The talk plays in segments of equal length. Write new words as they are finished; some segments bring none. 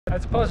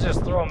As opposed to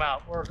just throw them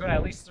out, we're going to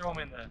at least throw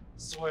them in the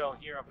soil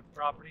here up at the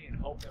property and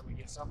hope that we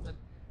get something.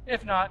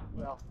 If not,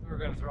 well, we're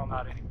going to throw them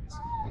out anyways.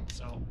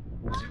 So,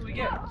 we'll see what we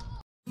get.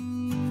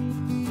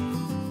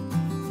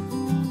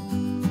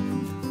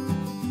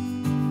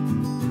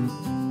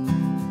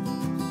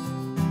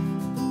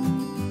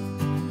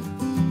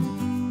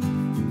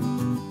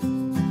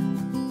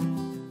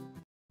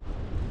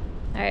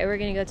 Alright, we're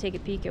gonna go take a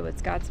peek at what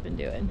Scott's been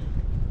doing.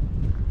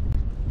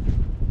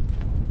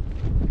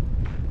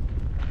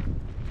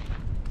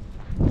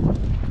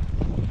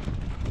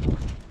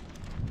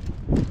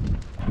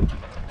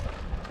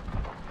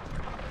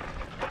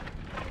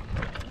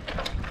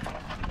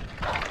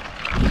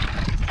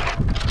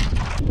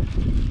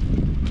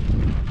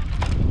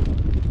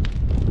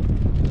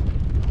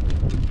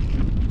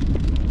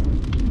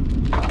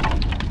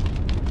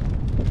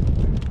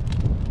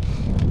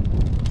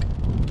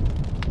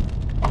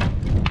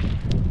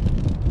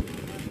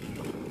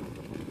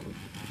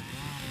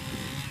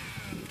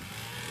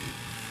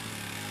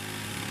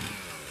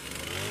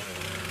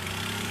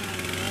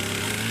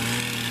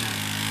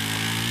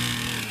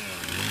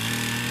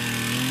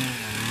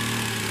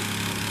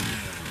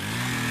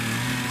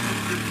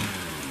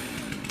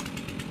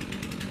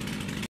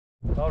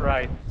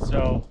 Alright,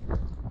 so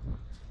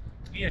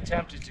we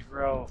attempted to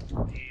grow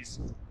these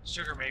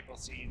sugar maple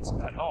seeds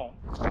at home.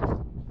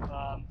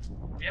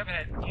 We haven't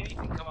had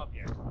anything come up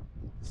yet.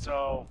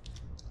 So,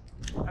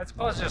 as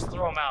opposed to just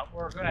throw them out,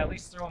 we're going to at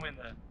least throw them in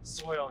the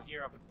soil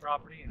here up at the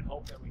property and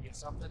hope that we get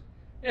something.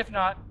 If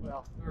not,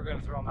 well, we're going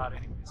to throw them out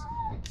anyways.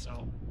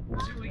 So, we'll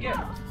see what we get.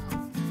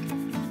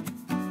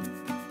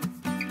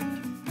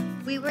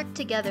 We worked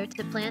together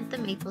to plant the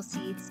maple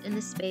seeds in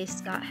the space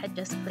Scott had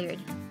just cleared.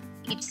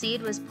 Each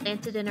seed was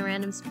planted in a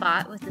random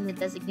spot within the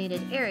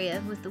designated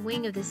area, with the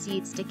wing of the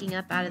seed sticking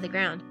up out of the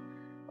ground,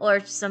 or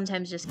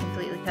sometimes just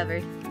completely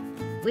covered.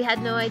 We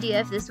had no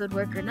idea if this would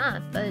work or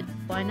not, but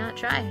why not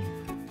try?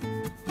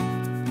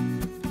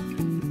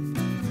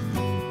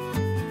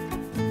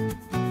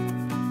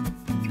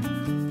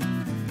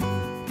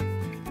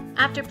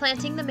 After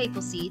planting the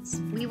maple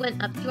seeds, we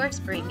went up to our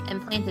spring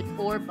and planted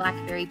 4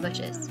 blackberry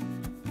bushes.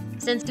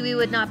 Since we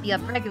would not be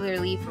up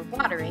regularly for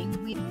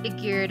watering, we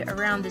figured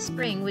around the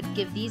spring would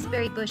give these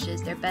berry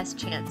bushes their best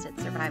chance at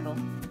survival.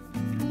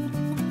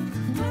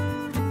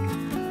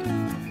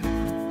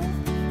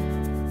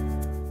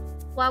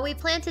 While we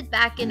planted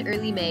back in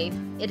early May,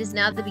 it is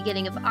now the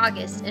beginning of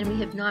August and we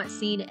have not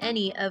seen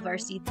any of our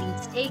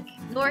seedlings take,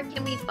 nor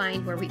can we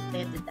find where we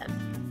planted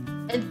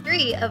them. And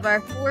 3 of our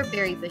 4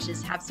 berry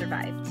bushes have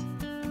survived.